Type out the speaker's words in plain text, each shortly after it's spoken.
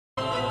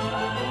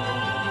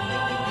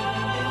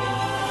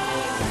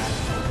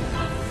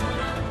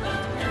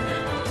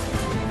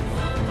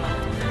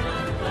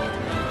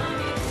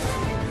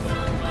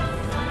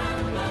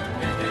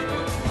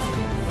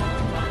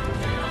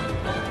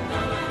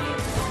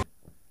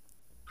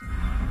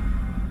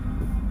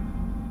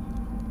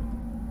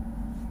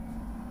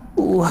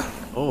Ooh.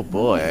 Oh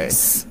boy.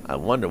 Nice. I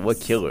wonder what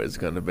killer it's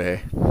gonna be.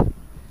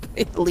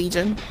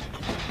 Legion.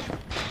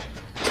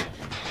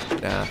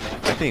 Nah, I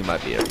think it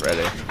might be a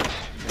Freddy.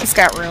 He's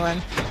got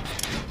ruin.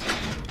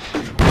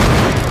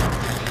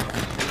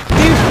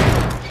 Dude,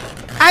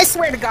 I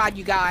swear to God,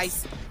 you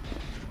guys.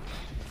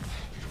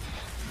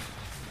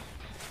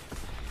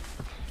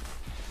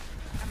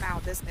 I'm out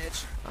of this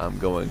bitch. I'm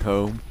going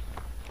home.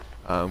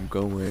 I'm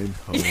going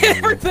home.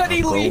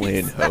 Everybody I'm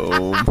leaves. going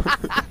home.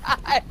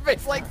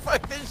 Everybody's like,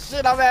 fuck this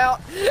shit, I'm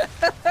out.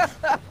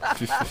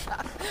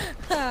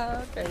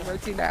 Okay, where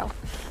to now?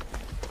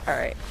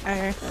 Alright.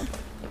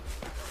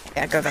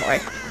 Yeah, go that way.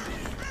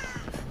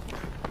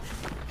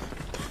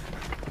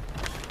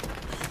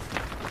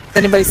 Does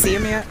anybody see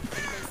him yet?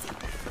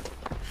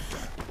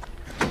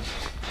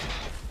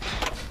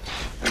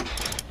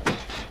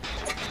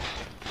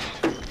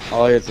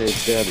 All I have to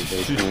say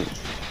is dead.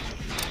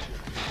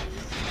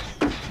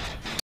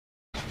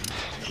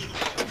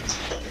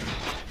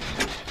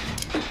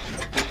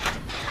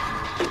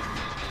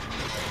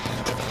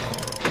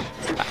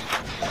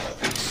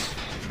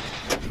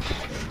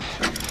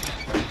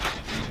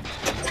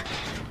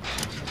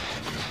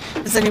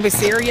 Does anybody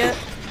see her yet?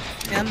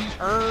 Him?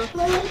 Her?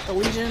 The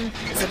Legion?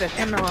 Is it an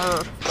him or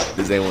her?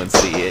 Does anyone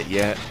see it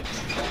yet?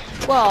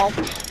 Well,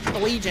 the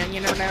Legion,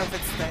 you don't know if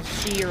it's the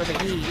she or the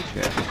he.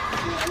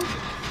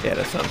 Yeah,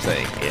 that's what I'm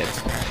saying. It's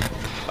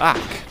fuck.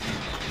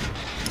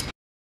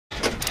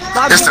 A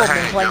lot of It's the people have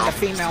been hag, playing yo. the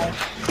female.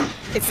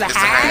 It's the It's the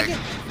hag? hag.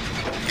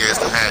 Yeah, it's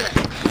the hag.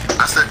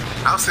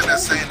 I was sitting there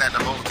saying that the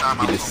whole time.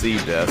 He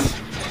deceived us.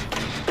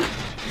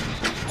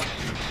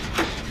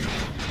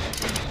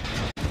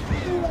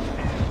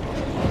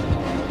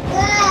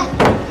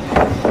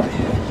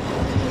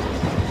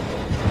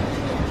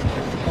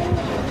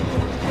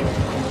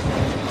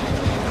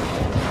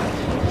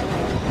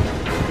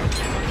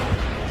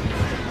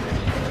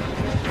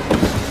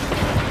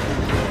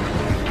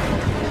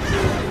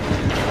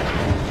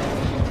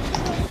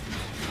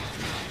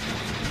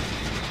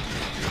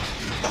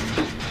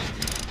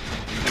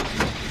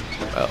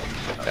 Well,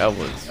 that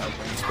was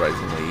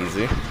surprisingly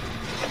easy.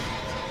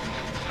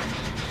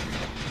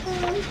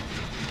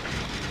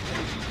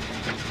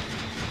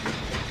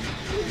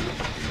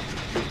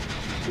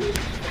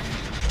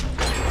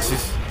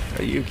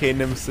 Are you okay,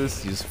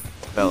 Nemesis? You just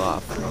fell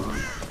off.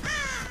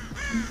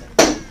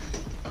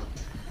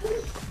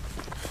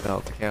 Fell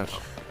off the couch.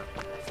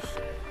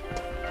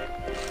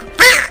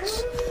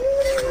 Bitch!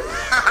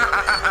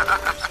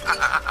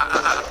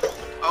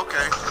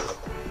 Okay.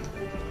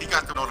 He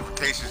got the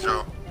notifications,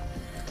 yo.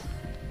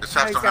 The Oh,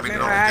 traps he's don't got have any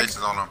no rag.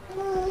 notifications on them.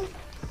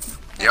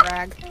 Yep.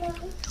 Rag.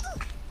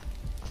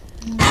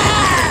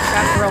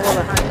 Got Gorilla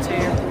the Hunt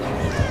too.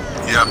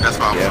 Yep, that's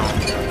what I was Yeah. on.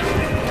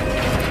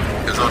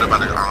 It's all about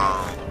the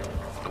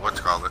what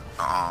you call it?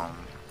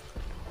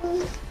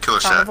 Killer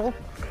Shack. Carnival?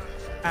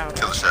 Oh, okay.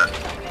 Killer Shack.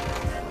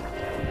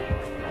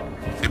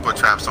 He put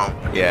traps on.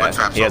 Yeah, put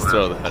traps he has over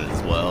throw there. the hunt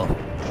as well.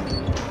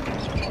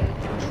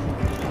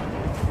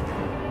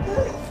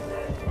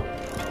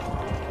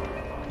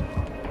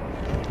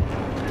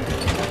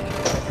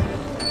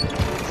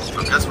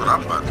 So guess what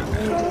I'm about to do?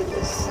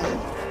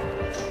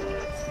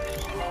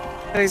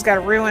 So he's got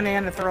a ruin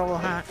and a throw a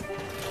hunt.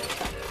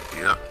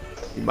 Yep.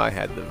 He might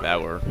have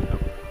devour.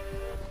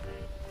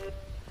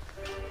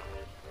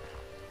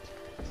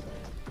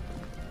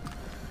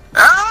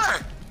 Hey!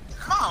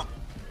 Come on!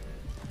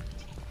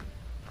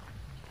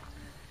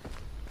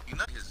 You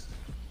know you just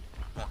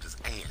want his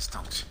ass,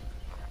 don't you?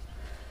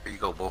 Here you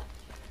go, boy.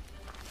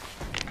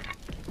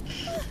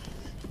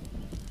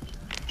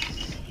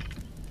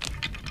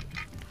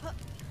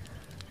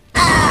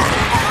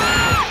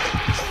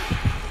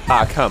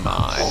 Ah, come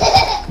on.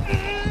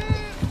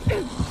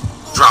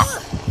 Drop.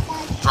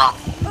 Drop.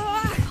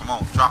 Come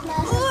on, drop.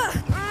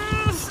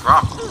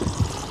 Drop.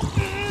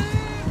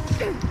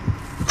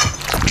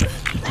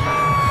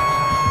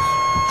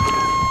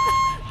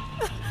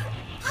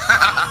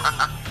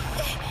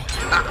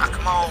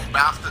 Come on,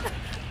 bastard.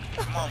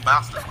 Come on,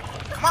 bastard.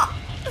 Come on.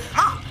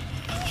 Come on.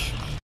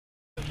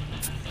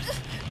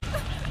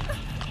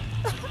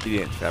 He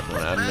didn't trap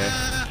one out in there.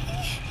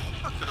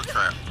 Look at the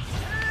trap.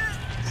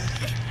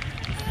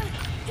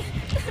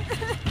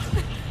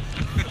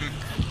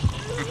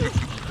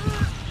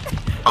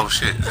 Oh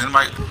shit, is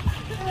anybody?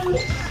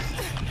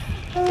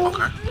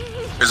 Okay.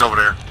 It's over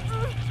there.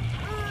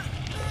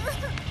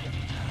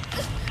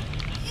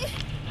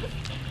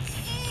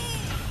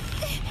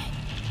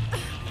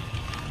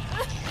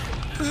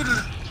 Who the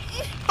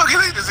fuck you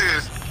think this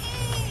is?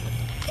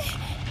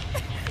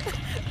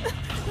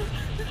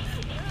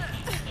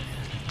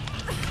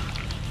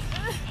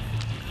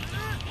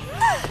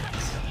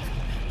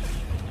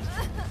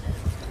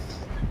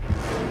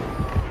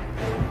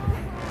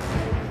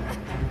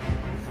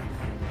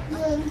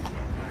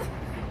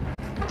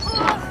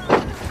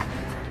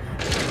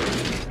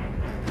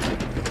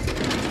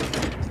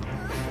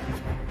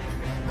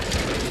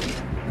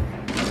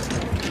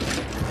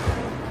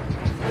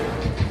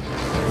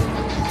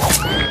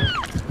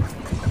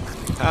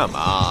 Come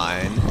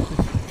on.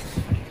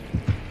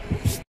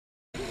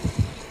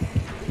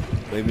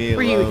 Leave me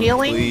Were you alone,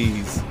 healing?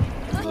 please.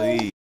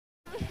 Please.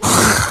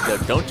 No,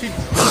 don't you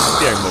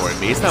dare more at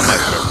me. It's not my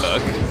turn,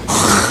 Buck.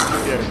 Don't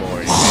you dare more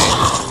at me.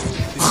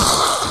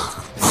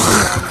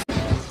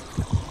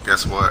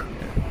 Guess what?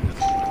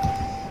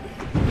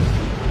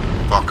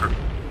 Fucker.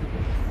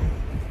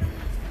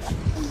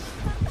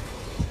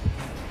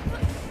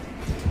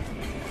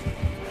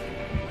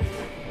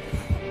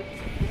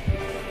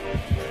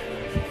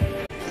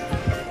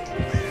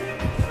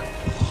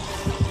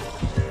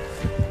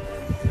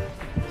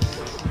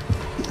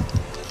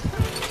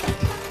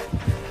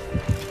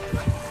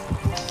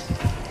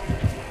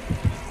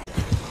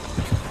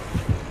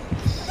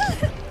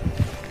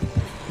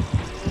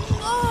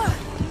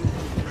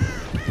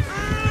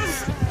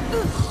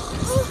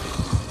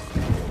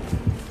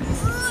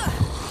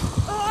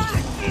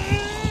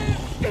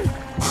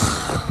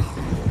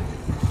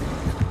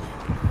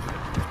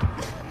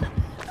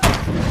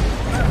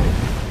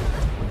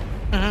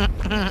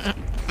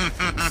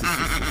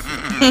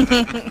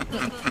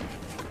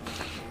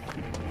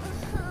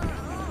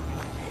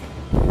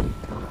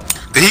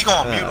 Did he go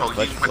on mute or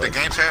he went to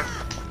game chat?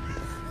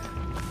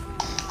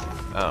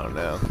 I don't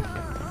know.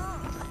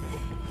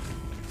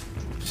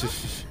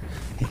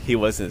 He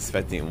wasn't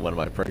expecting one of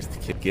my perks to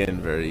kick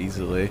in very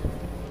easily.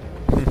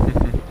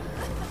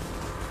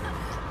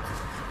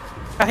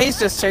 He's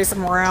just chasing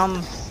him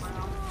around.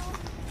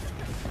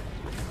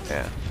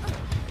 Yeah.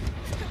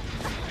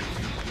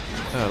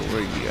 Oh, where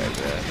are you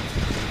guys at?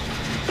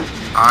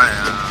 I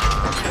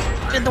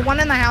am. Did the one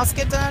in the house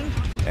get done?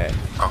 Hey,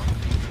 Oh,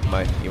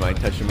 you mind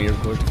touching me real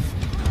quick?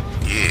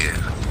 yeah.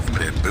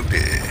 That booty.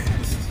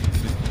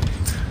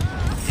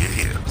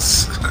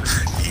 Yes.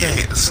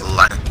 Yes.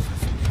 Like.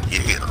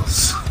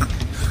 Yes.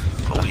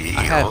 Oh,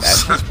 I have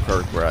yes. actually a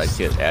perk where I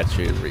could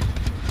actually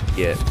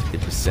get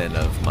 50%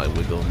 of my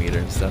wiggle meter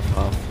and stuff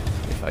off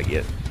if I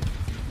get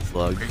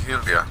slugged.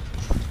 Yeah.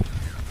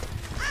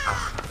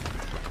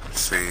 Let's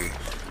see.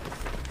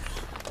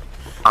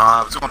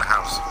 Let's go in the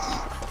house.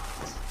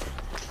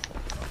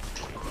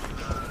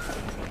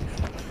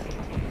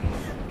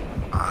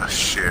 Ah,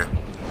 shit.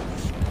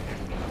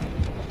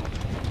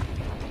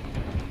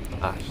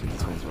 Ah, shit,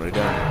 this one's already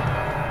done.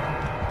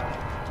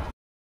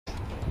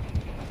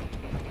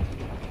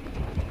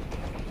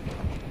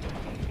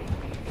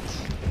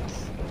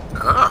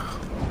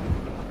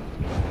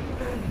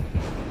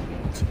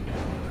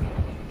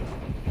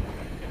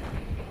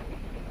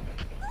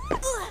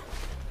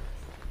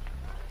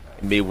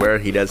 Beware,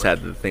 he does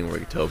have the thing where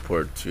he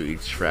teleport to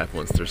each trap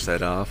once they're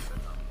set off.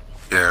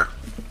 Yeah.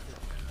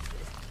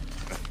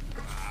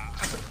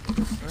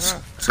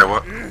 So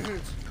what? He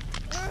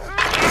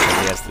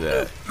has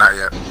the Not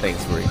yet.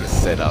 things where he can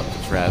set off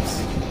the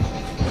traps.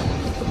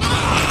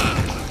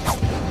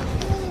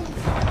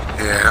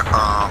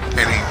 Yeah,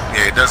 and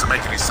it doesn't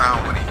make any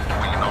sound when you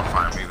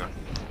notify him either.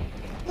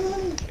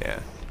 Yeah.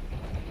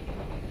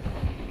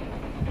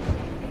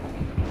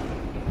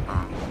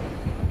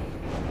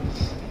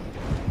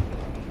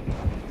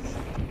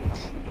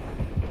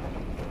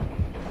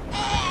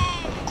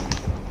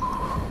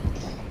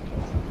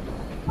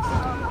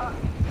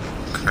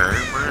 Okay,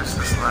 where's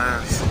this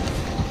last?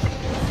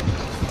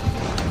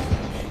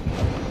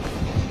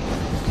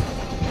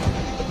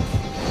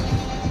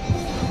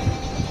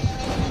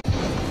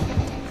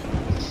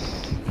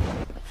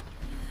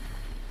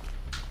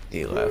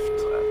 He left.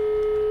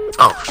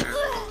 Oh shit.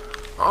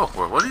 Oh,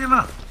 well, what do you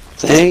know?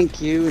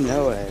 Thank you,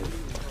 Noah.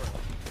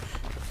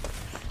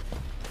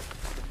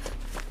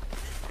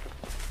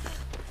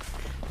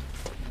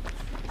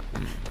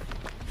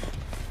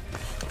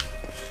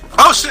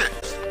 Oh shit!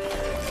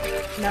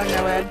 No,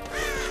 Ed.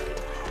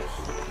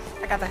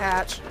 I got the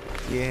hatch.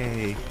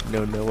 Yay.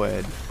 No,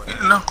 Ed.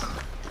 No.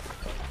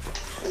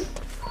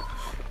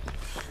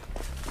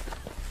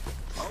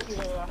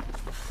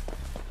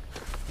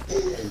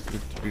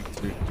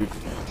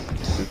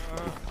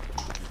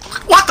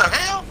 What the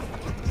hell?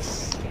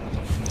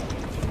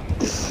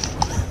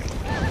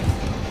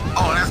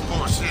 Oh, that's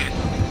bullshit.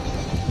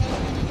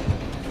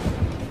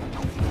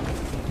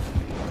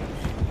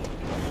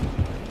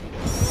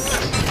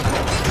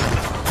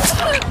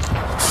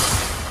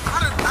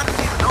 I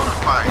didn't even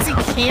notify Is he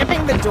him.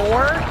 camping the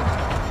door?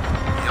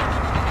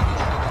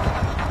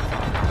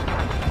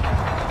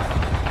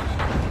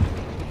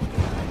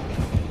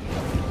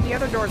 The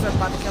other door's up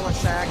by the killer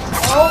shack.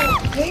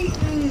 Oh,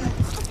 Peyton!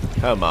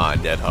 Come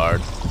on, Dead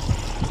Hard.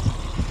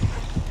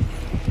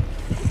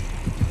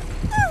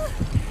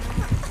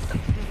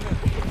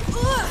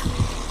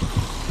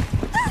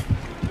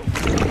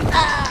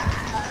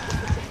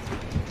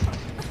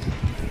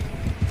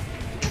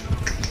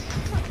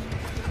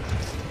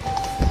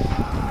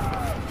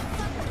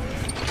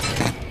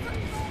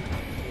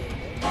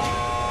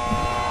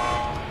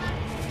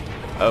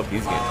 Oh,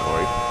 he's getting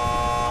worried.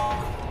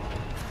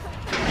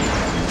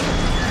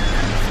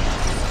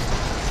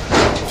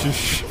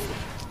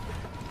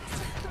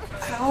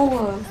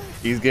 Ow.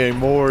 He's getting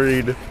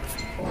worried.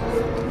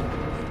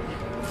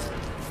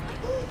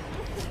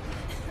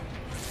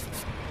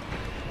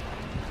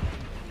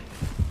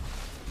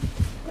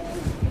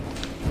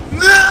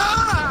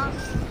 No!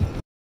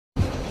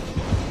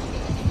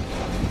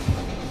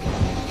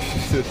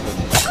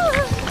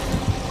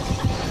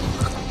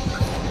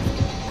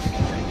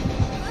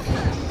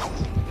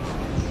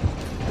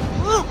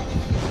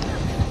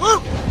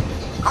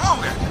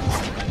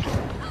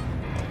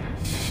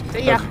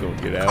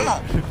 Get Come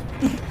out. on.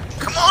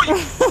 Come on.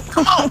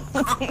 Come on.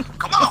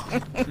 Come on.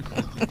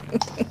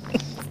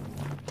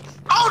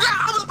 Oh, yeah,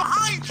 I was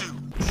behind you.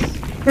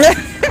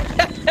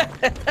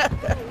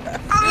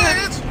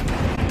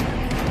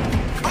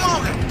 Come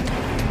on.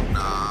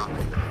 Nah.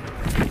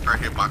 Her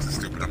hitbox is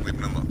stupid. I'm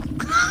leaving him up.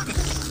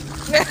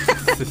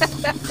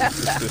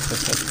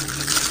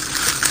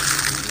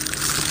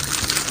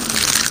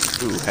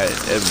 Ooh, had an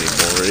enemy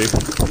already.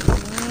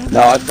 No,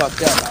 I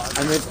fucked up.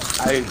 I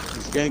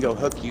was gonna go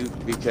hook you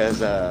because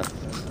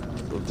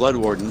Blood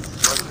Warden.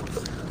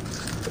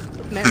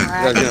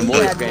 I was gonna more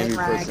spam you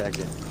for a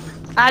second.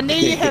 I knew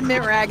you had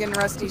mint rag and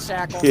rusty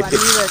shackles. I knew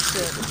that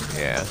shit.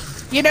 Yeah.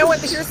 You know what?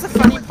 Here's the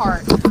funny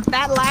part.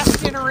 That last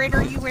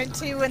generator you went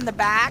to in the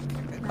back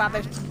by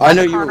the. I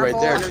know you were right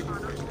there.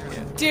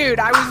 Dude,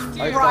 I was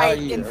I right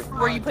saw you. in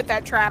where you put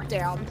that trap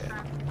down.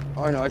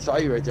 Oh no, I saw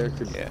you right there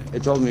because Yeah.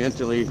 it told me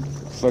instantly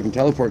fucking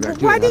teleport back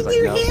to Why it. And I was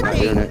didn't like, you no, hit not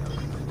doing me? it.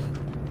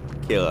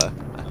 Kayla,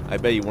 I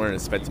bet you weren't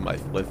expecting my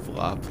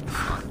flip-flop.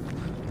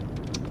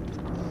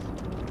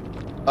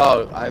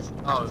 Oh, I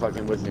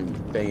fucking wasn't even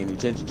paying any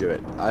attention to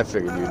it. I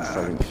figured you'd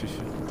fucking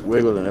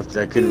wiggled enough because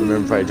I couldn't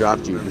remember if I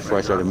dropped you before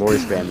I started more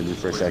spamming you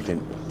for a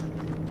second.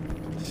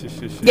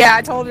 Yeah,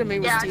 I told him he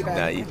was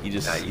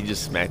teabagging. Nah, you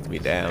just smacked me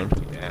down.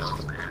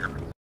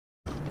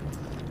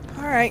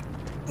 All right,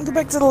 go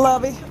back to the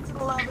lobby.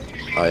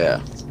 Oh yeah.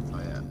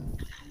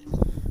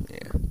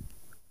 Yeah.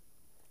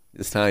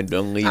 This time,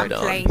 don't leave I'm it on.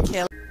 playing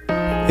kill.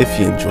 If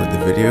you enjoyed the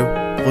video,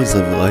 please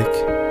leave a like,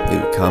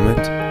 leave a comment,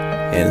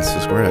 and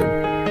subscribe.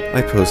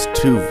 I post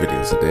 2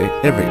 videos a day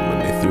every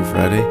Monday through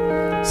Friday,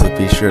 so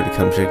be sure to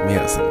come check me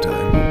out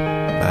sometime.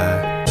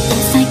 Bye.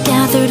 As I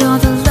gathered all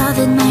the love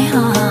in my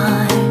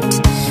heart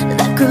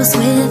that grows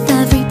with